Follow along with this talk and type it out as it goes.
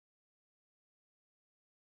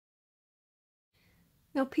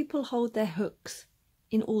Now people hold their hooks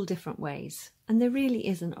in all different ways, and there really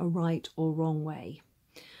isn't a right or wrong way.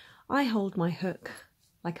 I hold my hook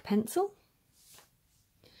like a pencil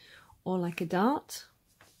or like a dart,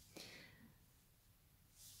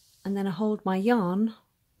 and then I hold my yarn,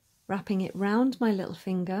 wrapping it round my little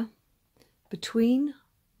finger, between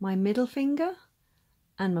my middle finger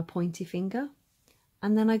and my pointy finger,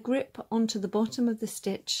 and then I grip onto the bottom of the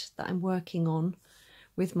stitch that I'm working on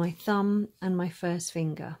with my thumb and my first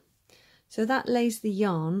finger. So that lays the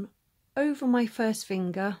yarn over my first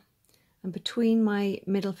finger and between my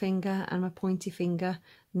middle finger and my pointy finger,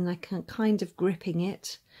 and I can kind of gripping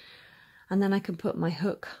it, and then I can put my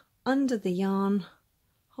hook under the yarn,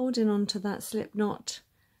 holding on to that slip knot,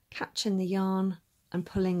 catching the yarn and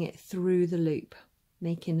pulling it through the loop,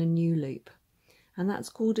 making a new loop, and that's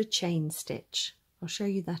called a chain stitch. I'll show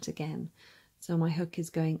you that again. So my hook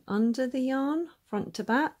is going under the yarn, front to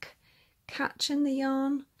back, catching the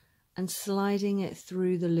yarn and sliding it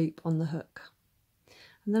through the loop on the hook.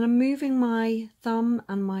 And then I'm moving my thumb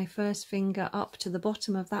and my first finger up to the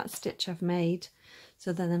bottom of that stitch I've made,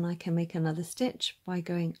 so that then I can make another stitch by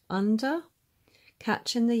going under,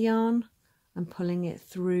 catching the yarn and pulling it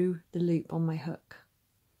through the loop on my hook.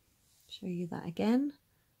 Show you that again.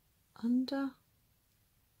 Under,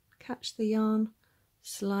 catch the yarn,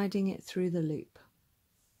 sliding it through the loop.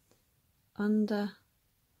 Under,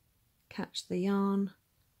 catch the yarn,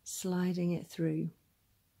 sliding it through.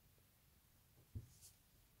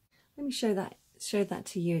 Let me show that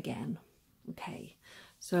to you again. Okay,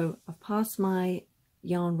 so I've passed my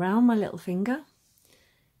yarn round my little finger,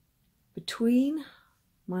 between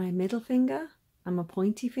my middle finger and my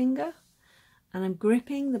pointy finger, and I'm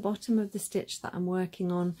gripping the bottom of the stitch that I'm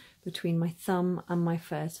working on between my thumb and my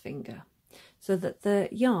first finger, so that the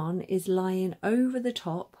yarn is lying over the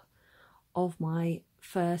top of my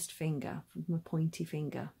first finger, my pointy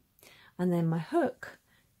finger, and then my hook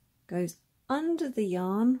goes under the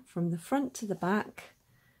yarn from the front to the back,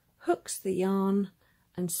 hooks the yarn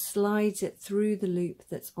and slides it through the loop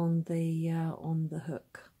that's on the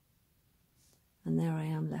hook. And there I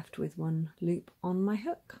am left with one loop on my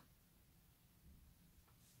hook.